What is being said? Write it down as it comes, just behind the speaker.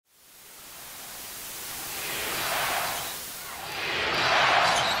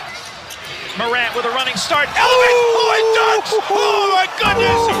Morant with a running start. Elevate! Oh, it dunks! Oh, my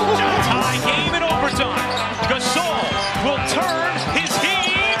goodness! Tie game in overtime. Gasol will turn his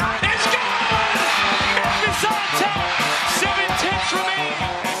heat. It's gone! Memphis on top. 7-10 remaining.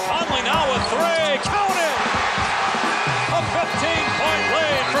 Conley now a three. Count it! A 15-point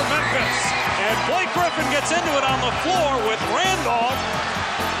lead for Memphis. And Blake Griffin gets into it on the floor with Randolph.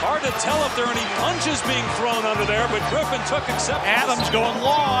 Hard to tell if there are any punches being thrown under there, but Griffin took acceptance. Adams going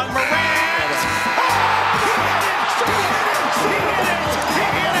long. Morant! Oh, he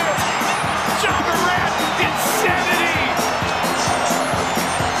hit it! Ja Morant, insanity!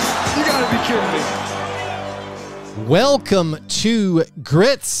 You gotta be kidding me. Welcome to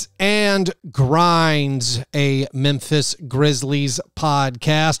Grits and Grinds, a Memphis Grizzlies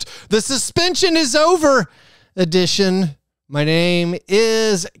podcast. The suspension is over edition. My name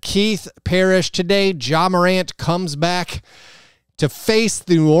is Keith Parrish. Today, Ja Morant comes back to face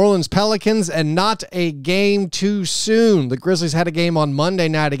the New Orleans Pelicans, and not a game too soon. The Grizzlies had a game on Monday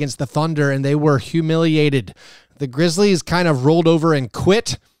night against the Thunder, and they were humiliated. The Grizzlies kind of rolled over and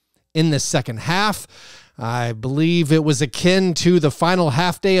quit in the second half. I believe it was akin to the final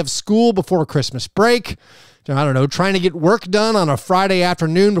half day of school before Christmas break. I don't know, trying to get work done on a Friday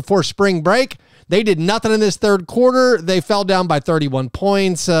afternoon before spring break. They did nothing in this third quarter. They fell down by 31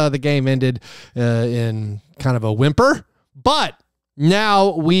 points. The game ended in kind of a whimper. But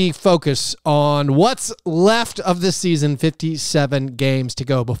now we focus on what's left of this season, 57 games to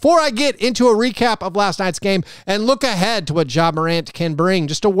go. Before I get into a recap of last night's game and look ahead to what Ja Morant can bring,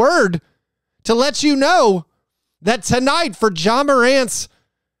 just a word to let you know that tonight for Ja Morant's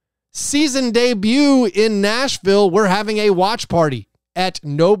season debut in Nashville, we're having a watch party at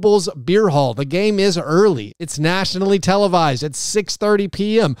Noble's Beer Hall. The game is early. It's nationally televised at 6:30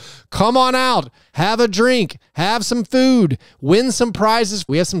 p.m. Come on out, have a drink, have some food, win some prizes.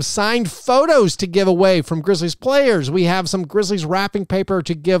 We have some signed photos to give away from Grizzlies players. We have some Grizzlies wrapping paper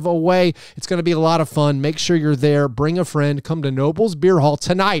to give away. It's going to be a lot of fun. Make sure you're there. Bring a friend. Come to Noble's Beer Hall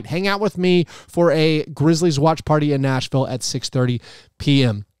tonight. Hang out with me for a Grizzlies watch party in Nashville at 6:30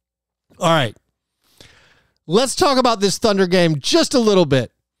 p.m. All right. Let's talk about this Thunder game just a little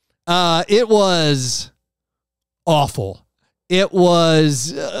bit. It was awful. It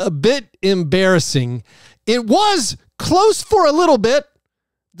was a bit embarrassing. It was close for a little bit.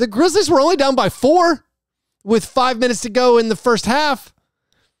 The Grizzlies were only down by 4 with 5 minutes to go in the first half.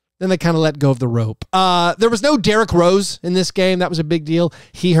 Then they kind of let go of the rope. There was no Derrick Rose in this game. That was a big deal.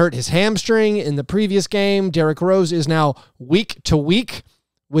 He hurt his hamstring in the previous game. Derrick Rose is now week to week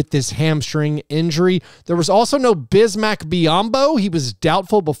with this hamstring injury. There was also no Bismack Biyombo. He was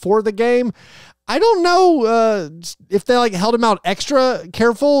doubtful before the game. I don't know if they held him out extra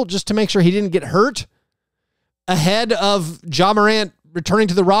careful just to make sure he didn't get hurt ahead of Ja Morant returning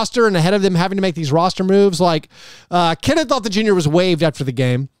to the roster and ahead of them having to make these roster moves. Kenneth thought the Jr. was waived after the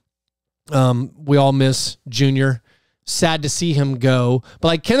game. We all miss Junior. Sad to see him go.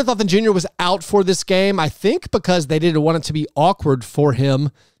 But Kenneth Lofton Jr. was out for this game, I think because they didn't want it to be awkward for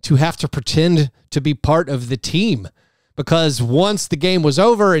him to have to pretend to be part of the team. Because once the game was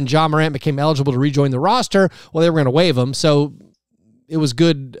over and Ja Morant became eligible to rejoin the roster, well, they were going to waive him. So it was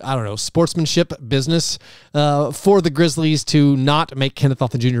good, sportsmanship business for the Grizzlies to not make Kenneth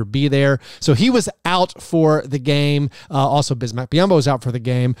Lofton Jr. be there. So he was out for the game. Also, Bismack Biyombo was out for the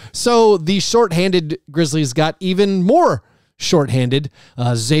game. So the shorthanded Grizzlies got even more shorthanded.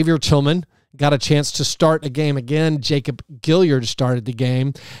 Xavier Tillman got a chance to start a game again. Jacob Gilyard started the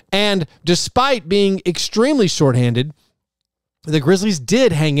game. And despite being extremely shorthanded, the Grizzlies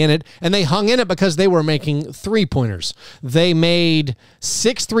did hang in it, and they hung in it because they were making three-pointers. They made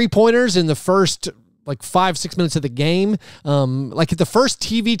 6 3-pointers in the first 5-6 minutes of the game. At the first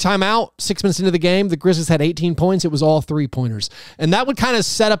TV timeout, 6 minutes into the game, the Grizzlies had 18 points. It was all three-pointers. And that would kind of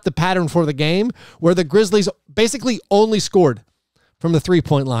set up the pattern for the game where the Grizzlies basically only scored from the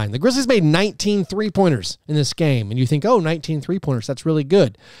three-point line. The Grizzlies made 19 three-pointers in this game, and you think, 19 three-pointers, that's really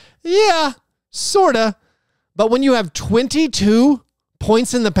good. Yeah, sort of. But when you have 22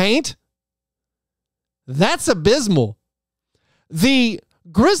 points in the paint, that's abysmal. The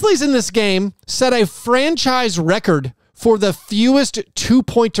Grizzlies in this game set a franchise record for the fewest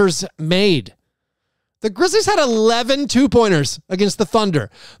two-pointers made. The Grizzlies had 11 two-pointers against the Thunder.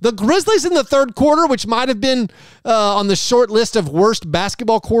 The Grizzlies in the third quarter, which might have been on the short list of worst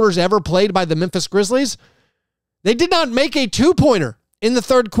basketball quarters ever played by the Memphis Grizzlies, they did not make a two-pointer in the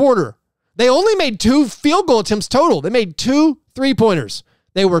third quarter. They only made 2 field goal attempts total. They made 2 three-pointers.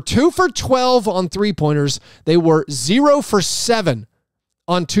 They were 2 for 12 on three-pointers. They were 0 for 7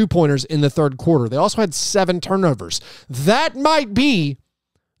 on two-pointers in the third quarter. They also had 7 turnovers. That might be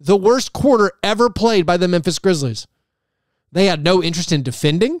The worst quarter ever played by the Memphis Grizzlies. They had no interest in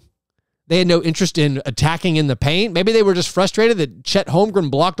defending. They had no interest in attacking in the paint. Maybe they were just frustrated that Chet Holmgren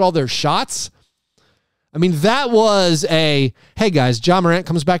blocked all their shots. I mean, that was a, hey guys, Ja Morant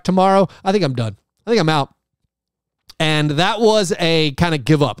comes back tomorrow. I think I'm done. I think I'm out. And that was a kind of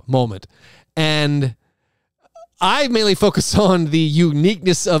give up moment. And I mainly focus on the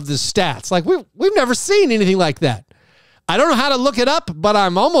uniqueness of the stats. Like we've never seen anything like that. I don't know how to look it up, but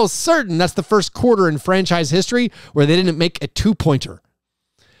I'm almost certain that's the first quarter in franchise history where they didn't make a two-pointer.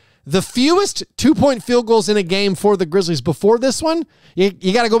 The fewest two-point field goals in a game for the Grizzlies before this one,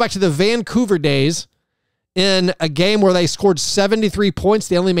 you got to go back to the Vancouver days. In a game where they scored 73 points,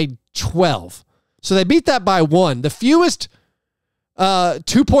 they only made 12. So they beat that by 1. The fewest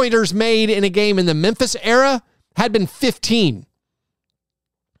two-pointers made in a game in the Memphis era had been 15.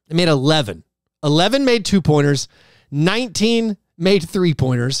 They made 11. 11 made two-pointers. 19 made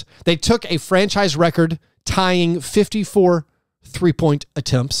three-pointers. They took a franchise record tying 54 three-point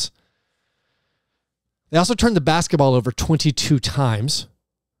attempts. They also turned the basketball over 22 times.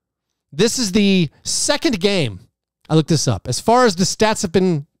 This is the second game. I looked this up. As far as the stats have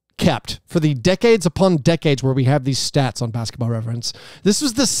been kept for the decades upon decades where we have these stats on Basketball Reference, this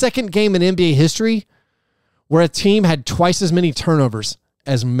was the second game in NBA history where a team had twice as many turnovers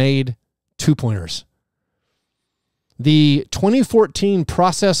as made two-pointers. The 2014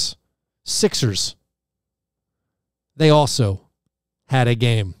 Process Sixers, they also had a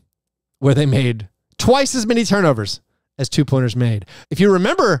game where they made twice as many turnovers as two-pointers made. If you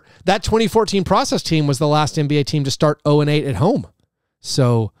remember, that 2014 Process team was the last NBA team to start 0-8 at home.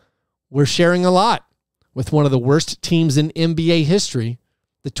 So we're sharing a lot with one of the worst teams in NBA history,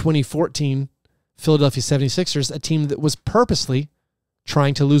 the 2014 Philadelphia 76ers, a team that was purposely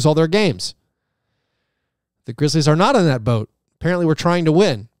trying to lose all their games. The Grizzlies are not on that boat. Apparently, we're trying to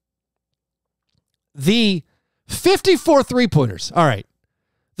win. The 54 three-pointers. All right.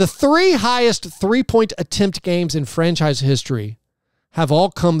 The 3 highest three-point attempt games in franchise history have all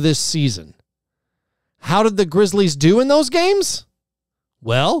come this season. How did the Grizzlies do in those games?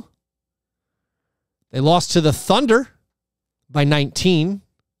 Well, they lost to the Thunder by 19.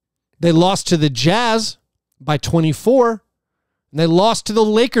 They lost to the Jazz by 24. And they lost to the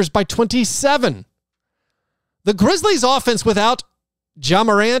Lakers by 27. The Grizzlies' offense without Ja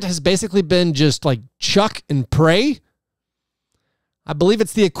Morant has basically been just like chuck and pray. I believe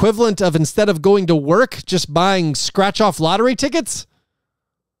it's the equivalent of, instead of going to work, just buying scratch-off lottery tickets,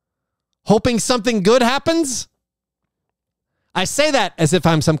 hoping something good happens. I say that as if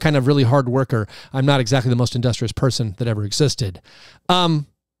I'm some kind of really hard worker. I'm not exactly the most industrious person that ever existed.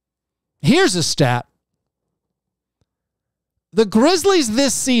 Here's a stat. The Grizzlies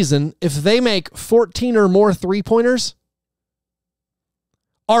this season, if they make 14 or more three-pointers,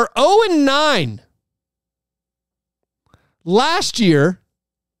 are 0-9. Last year,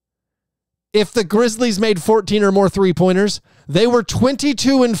 if the Grizzlies made 14 or more three-pointers, they were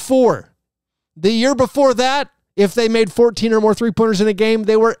 22-4. The year before that, if they made 14 or more three-pointers in a game,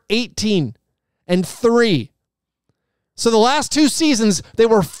 they were 18-3. So the last 2 seasons, they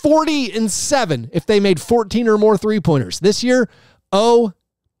were 40-7 if they made 14 or more three-pointers. This year, 0-9.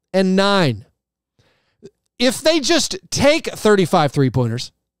 If they just take 35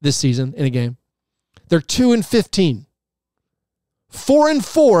 three-pointers this season in a game, they're 2-15.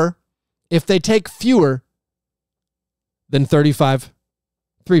 4-4 if they take fewer than 35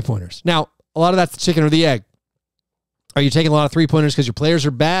 three-pointers. Now, a lot of that's the chicken or the egg. Are you taking a lot of three-pointers because your players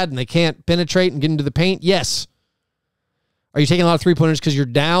are bad and they can't penetrate and get into the paint? Yes. Are you taking a lot of three-pointers because you're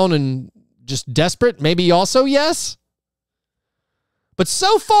down and just desperate? Maybe also yes. But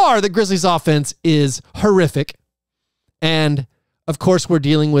so far, the Grizzlies' offense is horrific. And, of course, we're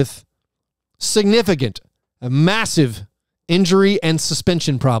dealing with significant, massive injury and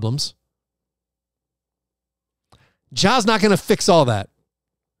suspension problems. Ja's not going to fix all that.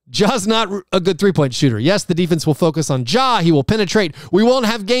 Ja's not a good three-point shooter. Yes, the defense will focus on Ja. He will penetrate. We won't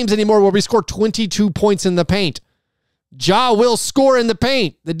have games anymore where we score 22 points in the paint. Ja will score in the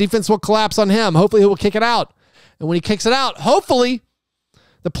paint. The defense will collapse on him. Hopefully, he will kick it out. And when he kicks it out, hopefully,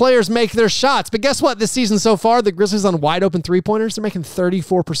 the players make their shots. But guess what? This season so far, the Grizzlies on wide-open three-pointers, they're making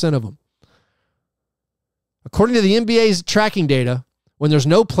 34% of them. According to the NBA's tracking data, when there's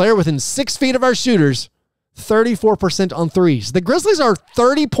no player within 6 feet of our shooters, 34% on threes. The Grizzlies are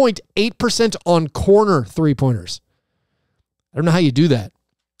 30.8% on corner three-pointers. I don't know how you do that.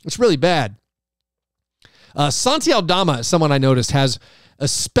 It's really bad. Santi Aldama, someone I noticed, has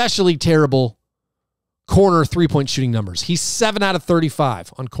especially terrible corner three-point shooting numbers. He's 7 out of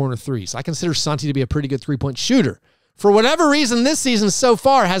 35 on corner threes. I consider Santi to be a pretty good three-point shooter. for whatever reason, this season so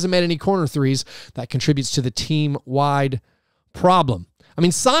far hasn't made any corner threes. That contributes to the team-wide problem. I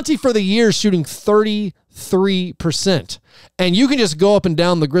mean, Santi for the year is shooting 33%. And you can just go up and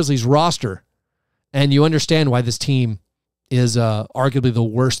down the Grizzlies roster, and you understand why this team is arguably the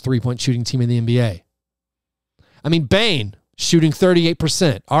worst three-point shooting team in the NBA. I mean, Bane shooting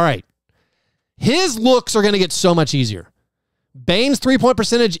 38%. All right. His looks are going to get so much easier. Bane's three-point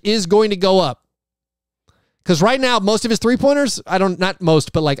percentage is going to go up. Because right now, most of his three-pointers, not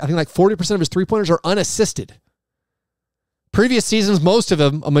most, but I think 40% of his three-pointers are unassisted. Previous seasons, most of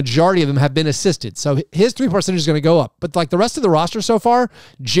them, a majority of them have been assisted. So his three-point percentage is going to go up. But the rest of the roster so far,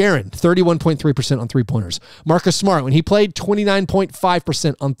 Jaren, 31.3% on three-pointers. Marcus Smart, when he played,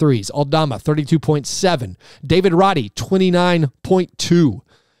 29.5% on threes. Aldama, 32.7%. David Roddy, 29.2%.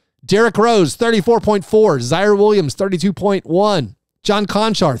 Derrick Rose, 34.4%. Zaire Williams, 32.1%. John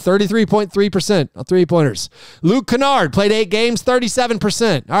Conchar, 33.3% on three-pointers. Luke Kennard played 8 games,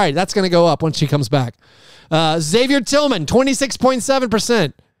 37%. All right, that's going to go up once he comes back. Xavier Tillman,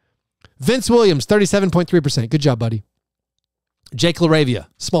 26.7%. Vince Williams, 37.3%. Good job, buddy. Jake LaRavia,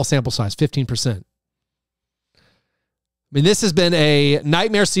 small sample size, 15%. I mean, this has been a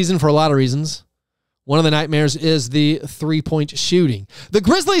nightmare season for a lot of reasons. One of the nightmares is the three-point shooting. The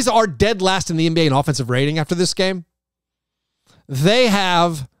Grizzlies are dead last in the NBA in offensive rating after this game. They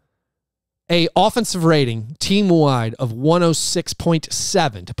have an offensive rating team-wide of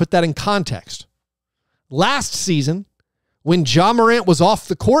 106.7. To put that in context, last season, when Ja Morant was off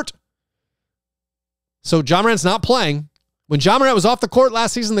the court, so Ja Morant's not playing. When Ja Morant was off the court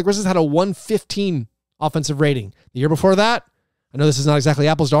last season, the Grizzlies had a 115 offensive rating. The year before that, I know this is not exactly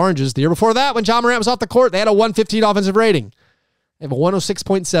apples to oranges. The year before that, when Ja Morant was off the court, they had a 115 offensive rating. They have a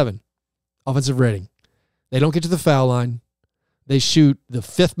 106.7 offensive rating. They don't get to the foul line. They shoot the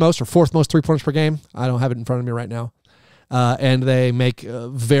fifth most or fourth most three-pointers per game. I don't have it in front of me right now. And they make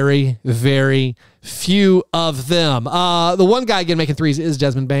very, very few of them. The one guy, again, making threes is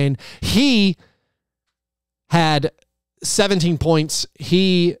Desmond Bane. He had 17 points.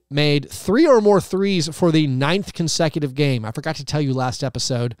 He made 3 or more threes for the 9th consecutive game. I forgot to tell you last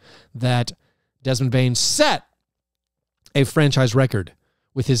episode that Desmond Bane set a franchise record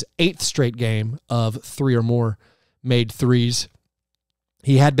with his 8th straight game of 3 or more made threes.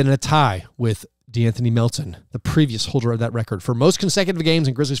 He had been in a tie with DeAnthony Melton, the previous holder of that record, for most consecutive games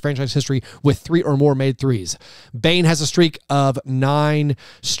in Grizzlies franchise history with 3 or more made threes. Bane has a streak of 9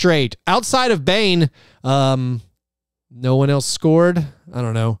 straight. Outside of Bane, no one else scored. I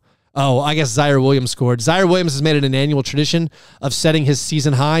don't know. Oh, I guess Zaire Williams scored. Zaire Williams has made it an annual tradition of setting his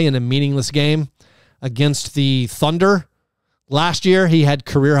season high in a meaningless game against the Thunder. Last year, he had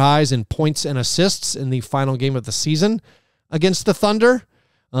career highs in points and assists in the final game of the season against the Thunder.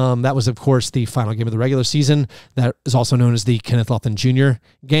 That was, of course, the final game of the regular season. That is also known as the Kenneth Lofton Jr.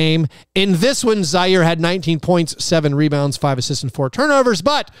 game. In this one, Zaire had 19 points, 7 rebounds, 5 assists, and 4 turnovers,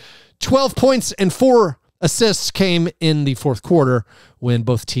 but 12 points and 4 assists came in the fourth quarter when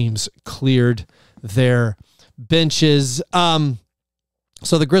both teams cleared their benches.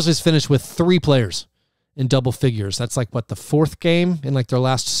 So the Grizzlies finished with 3 players in double figures. That's the 4th game in their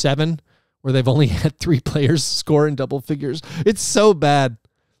last 7 where they've only had 3 players score in double figures. It's so bad.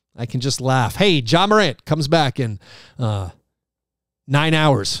 I can just laugh. Hey, Ja Morant comes back in 9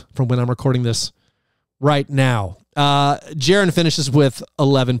 hours from when I'm recording this right now. Jaren finishes with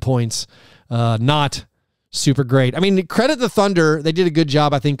 11 points. Not super great. I mean, credit the Thunder. They did a good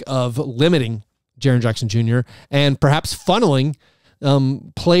job, I think, of limiting Jaren Jackson Jr. and perhaps funneling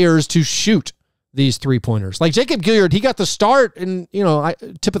players to shoot these three-pointers. Jacob Gilyard, he got the start, and,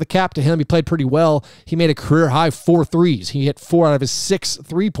 tip of the cap to him. He played pretty well. He made a career-high 4 threes. He hit 4 out of his 6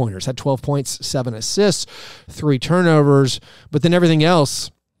 three-pointers, had 12 points, 7 assists, 3 turnovers. But then everything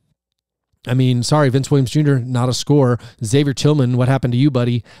else, I mean, sorry, Vince Williams Jr., not a scorer. Xavier Tillman, what happened to you,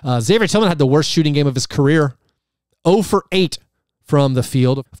 buddy? Xavier Tillman had the worst shooting game of his career. 0 for 8 from the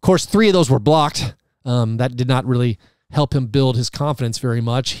field. Of course, 3 of those were blocked. That did not really help him build his confidence very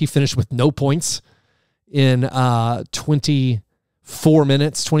much. He finished with no points in 24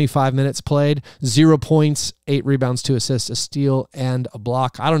 minutes, 25 minutes played. 0 points, 8 rebounds, 2 assists, a steal, and a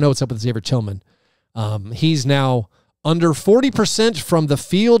block. I don't know what's up with Xavier Tillman. He's now under 40% from the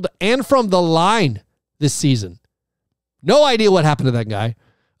field and from the line this season. No idea what happened to that guy.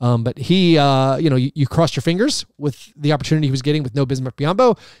 But he, you crossed your fingers with the opportunity he was getting with no Bismack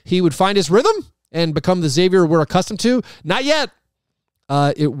Biyombo. He would find his rhythm and become the Xavier we're accustomed to. Not yet.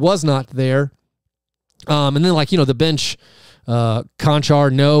 It was not there. And then, the bench,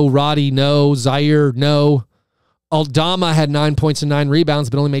 Conchar, no. Roddy, no. Zaire, no. Aldama had 9 points and 9 rebounds,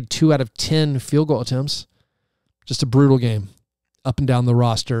 but only made 2 out of 10 field goal attempts. Just a brutal game up and down the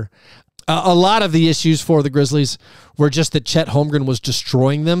roster. A lot of the issues for the Grizzlies were just that Chet Holmgren was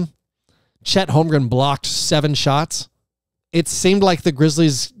destroying them. Chet Holmgren blocked 7 shots. It seemed like the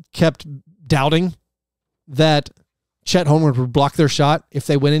Grizzlies kept doubting that Chet Holmgren would block their shot if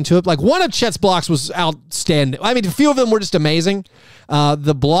they went into it. Like, one of Chet's blocks was outstanding. I mean, a few of them were just amazing.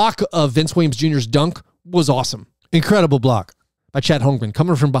 The block of Vince Williams Jr.'s dunk was awesome. Incredible block by Chet Holmgren,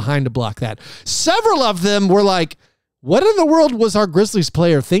 coming from behind to block that. Several of them were like, what in the world was our Grizzlies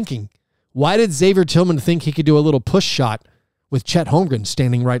player thinking? Why did Xavier Tillman think he could do a little push shot with Chet Holmgren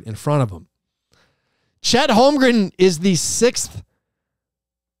standing right in front of him? Chet Holmgren is the 6th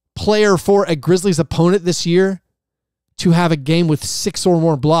player for a Grizzlies opponent this year to have a game with 6 or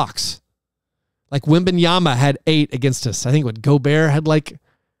more blocks. Like, Wembanyama had 8 against us. I think Gobert had like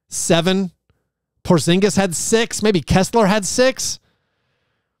 7. Porzingis had 6. Maybe Kessler had 6.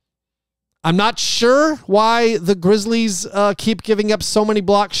 I'm not sure why the Grizzlies keep giving up so many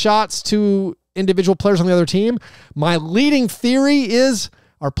block shots to individual players on the other team. My leading theory is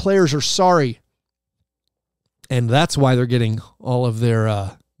our players are sorry. And that's why they're getting all of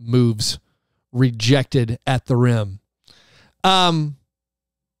their moves rejected at the rim.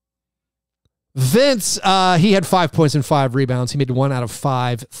 Vince, he had 5 points and 5 rebounds. He made 1 out of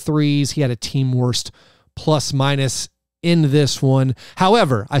 5 threes. He had a team worst plus-minus in this one.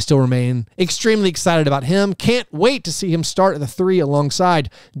 However, I still remain extremely excited about him. Can't wait to see him start at the 3 alongside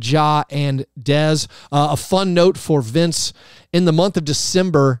Ja and Dez. A fun note for Vince, in the month of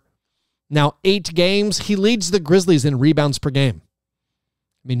December, now 8 games, he leads the Grizzlies in rebounds per game.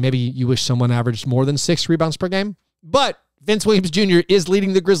 I mean, maybe you wish someone averaged more than 6 rebounds per game, but Vince Williams Jr. is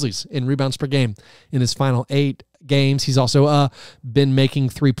leading the Grizzlies in rebounds per game in his final 8 games. He's also been making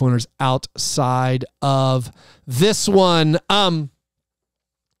 3-pointers outside of this one.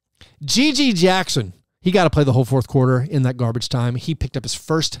 GG Jackson, he got to play the whole 4th quarter in that garbage time. He picked up his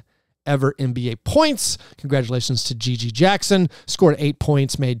first ever NBA points. Congratulations to GG Jackson. Scored 8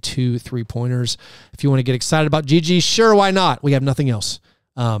 points, made 2 3-pointers. If you want to get excited about GG, sure, why not? We have nothing else.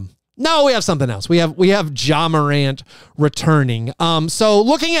 No, we have something else. We have Ja Morant returning. So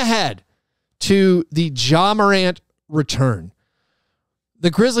looking ahead to the Ja Morant return, the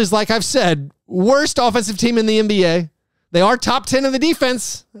Grizzlies, like I've said, worst offensive team in the NBA. They are top 10 in the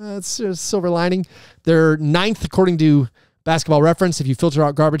defense. It's a silver lining. They're 9th according to Basketball Reference. If you filter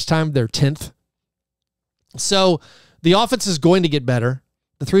out garbage time, they're 10th. So the offense is going to get better.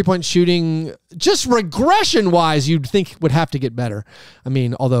 The 3-point shooting, just regression-wise, you'd think would have to get better. I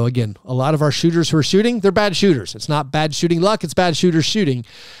mean, although, again, a lot of our shooters who are shooting, they're bad shooters. It's not bad shooting luck. It's bad shooters shooting.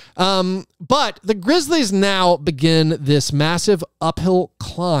 But the Grizzlies now begin this massive uphill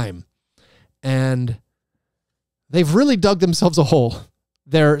climb, and they've really dug themselves a hole.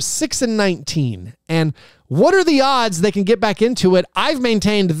 They're 6-19, and what are the odds they can get back into it? I've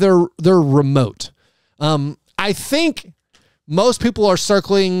maintained they're remote. I think most people are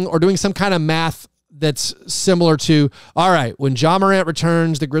circling or doing some kind of math that's similar to, all right, when Ja Morant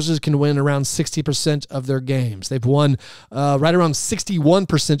returns, the Grizzlies can win around 60% of their games. They've won right around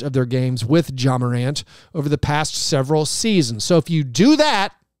 61% of their games with Ja Morant over the past several seasons. So if you do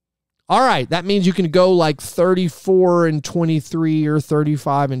that, all right, that means you can go like 34-23 or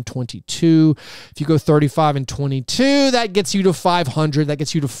 35-22. If you go 35-22, that gets you to 500. That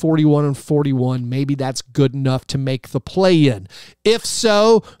gets you to 41-41. Maybe that's good enough to make the play-in. If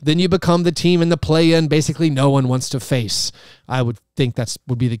so, then you become the team in the play-in basically no one wants to face. I would think that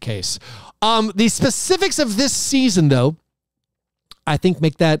would be the case. The specifics of this season, though, I think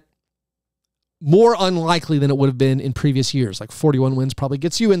make that more unlikely than it would have been in previous years. Like 41 wins probably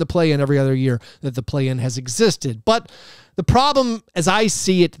gets you in the play-in every other year that the play-in has existed. But the problem, as I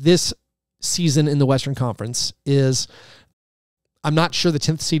see it this season in the Western Conference, is I'm not sure the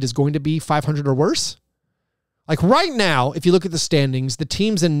 10th seed is going to be 500 or worse. Like right now, if you look at the standings, the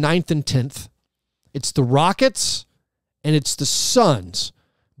teams in 9th and 10th, it's the Rockets and it's the Suns.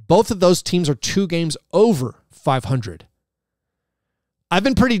 Both of those teams are 2 games over 500. I've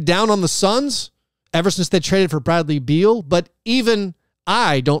been pretty down on the Suns ever since they traded for Bradley Beal, but even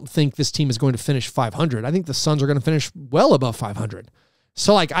I don't think this team is going to finish 500. I think the Suns are going to finish well above 500.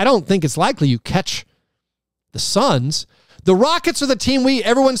 So, like, I don't think it's likely you catch the Suns. The Rockets are the team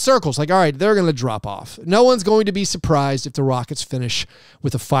everyone circles. Like, all right, they're going to drop off. No one's going to be surprised if the Rockets finish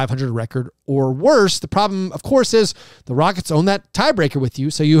with a 500 record or worse. The problem, of course, is the Rockets own that tiebreaker with you,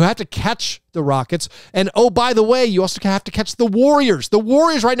 so you have to catch the Rockets. And, oh, by the way, you also have to catch the Warriors. The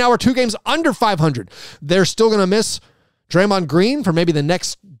Warriors right now are 2 games under 500. They're still going to miss Draymond Green for maybe the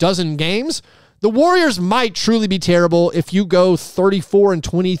next dozen games. The Warriors might truly be terrible if you go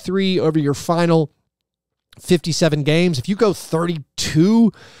 34-23 over your final 57 games. If you go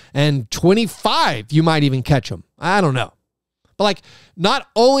 32 and 25, you might even catch them. I don't know. But like, not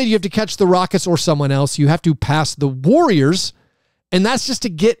only do you have to catch the Rockets or someone else, you have to pass the Warriors, and that's just to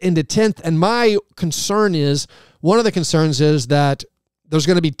get into 10th. And my concern is, one of the concerns is that there's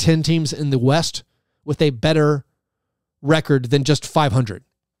going to be 10 teams in the West with a better record than just 500.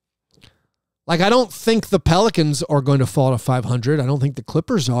 Like, I don't think the Pelicans are going to fall to 500. I don't think the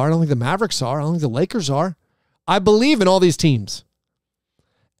Clippers are. I don't think the Mavericks are. I don't think the Lakers are. I believe in all these teams.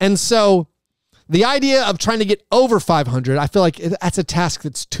 And so the idea of trying to get over 500, I feel like that's a task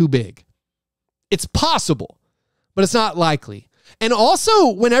that's too big. It's possible, but it's not likely. And also,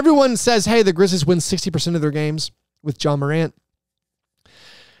 when everyone says, hey, the Grizzlies win 60% of their games with Ja Morant,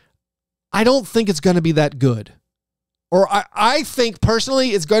 I don't think it's going to be that good. Or I think, personally,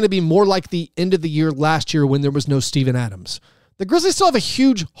 it's going to be more like the end of the year last year when there was no Steven Adams. The Grizzlies still have a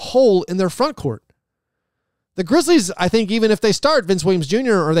huge hole in their front court. The Grizzlies, I think, even if they start Vince Williams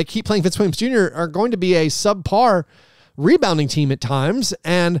Jr. or they keep playing Vince Williams Jr., are going to be a subpar rebounding team at times.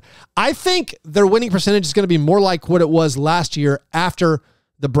 And I think their winning percentage is going to be more like what it was last year after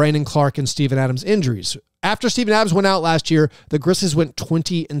the Brandon Clark and Steven Adams injuries. After Steven Adams went out last year, the Grizzlies went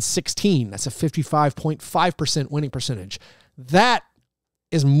 20-16. That's a 55.5% winning percentage. That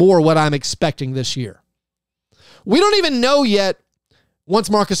is more what I'm expecting this year. We don't even know yet.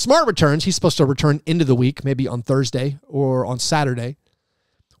 Once Marcus Smart returns, he's supposed to return into the week, maybe on Thursday or on Saturday.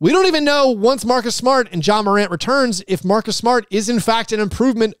 We don't even know, once Marcus Smart and Ja Morant returns, if Marcus Smart is in fact an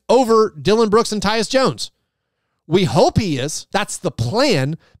improvement over Dillon Brooks and Tyus Jones. We hope he is. That's the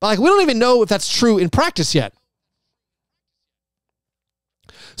plan. But like, we don't even know if that's true in practice yet.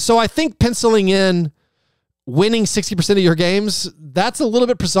 So I think penciling in winning 60% of your games, that's a little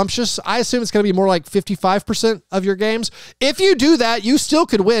bit presumptuous. I assume it's going to be more like 55% of your games. If you do that, you still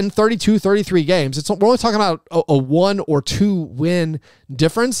could win 32, 33 games. We're only talking about a 1 or 2 win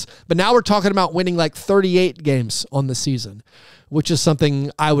difference. But now we're talking about winning like 38 games on the season, which is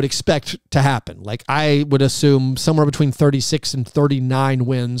something I would expect to happen. Like, I would assume somewhere between 36 and 39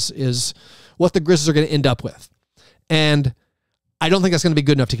 wins is what the Grizzlies are going to end up with. And I don't think that's going to be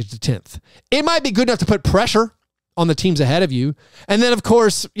good enough to get to 10th. It might be good enough to put pressure on the teams ahead of you. And then, of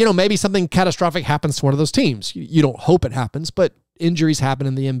course, maybe something catastrophic happens to one of those teams. You don't hope it happens, but injuries happen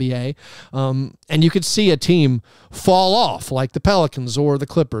in the NBA. And you could see a team fall off like the Pelicans or the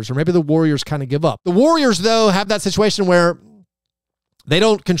Clippers, or maybe the Warriors kind of give up. The Warriors, though, have that situation where they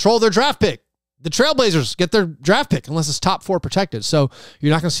don't control their draft pick. The Trailblazers get their draft pick unless it's top 4 protected. So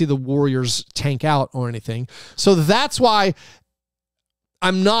you're not going to see the Warriors tank out or anything. So that's why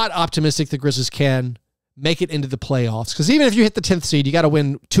I'm not optimistic the Grizzlies can make it into the playoffs. Because even if you hit the 10th seed, you got to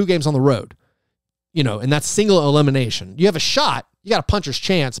win 2 games on the road. And that's single elimination. You have a shot. You got a puncher's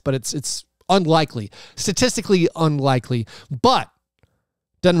chance, but it's unlikely. Statistically unlikely. But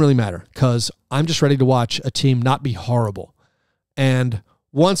doesn't really matter because I'm just ready to watch a team not be horrible. And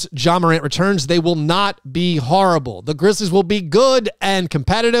once Ja Morant returns, they will not be horrible. The Grizzlies will be good and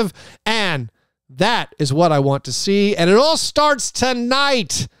competitive, and that is what I want to see. And it all starts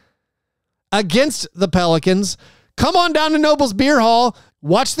tonight against the Pelicans. Come on down to Noble's Beer Hall.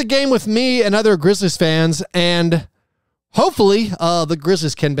 Watch the game with me and other Grizzlies fans, and hopefully the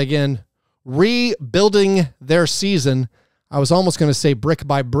Grizzlies can begin rebuilding their season. I was almost going to say brick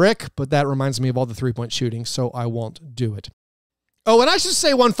by brick, but that reminds me of all the three-point shooting, so I won't do it. Oh, and I should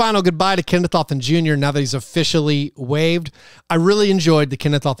say one final goodbye to Kenneth Lofton Jr. now that he's officially waived. I really enjoyed the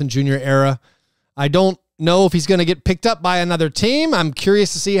Kenneth Lofton Jr. era. I don't know if he's going to get picked up by another team. I'm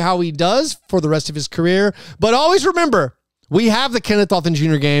curious to see how he does for the rest of his career. But always remember, we have the Kenneth Lofton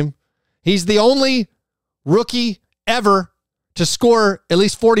Jr. game. He's the only rookie ever to score at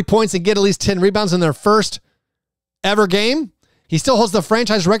least 40 points and get at least 10 rebounds in their first ever game. He still holds the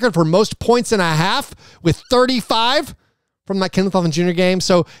franchise record for most points and a half with 35 from that Kenneth Lofton Jr. game.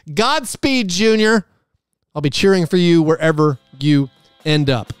 So Godspeed, Junior. I'll be cheering for you wherever you end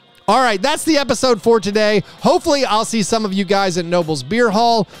up. All right, that's the episode for today. Hopefully, I'll see some of you guys at Noble's Beer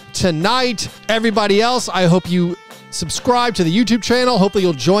Hall tonight. Everybody else, I hope you subscribe to the YouTube channel. Hopefully,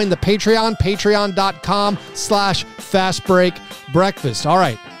 you'll join the Patreon, patreon.com/fastbreakbreakfast. All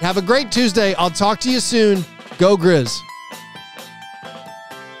right, have a great Tuesday. I'll talk to you soon. Go Grizz.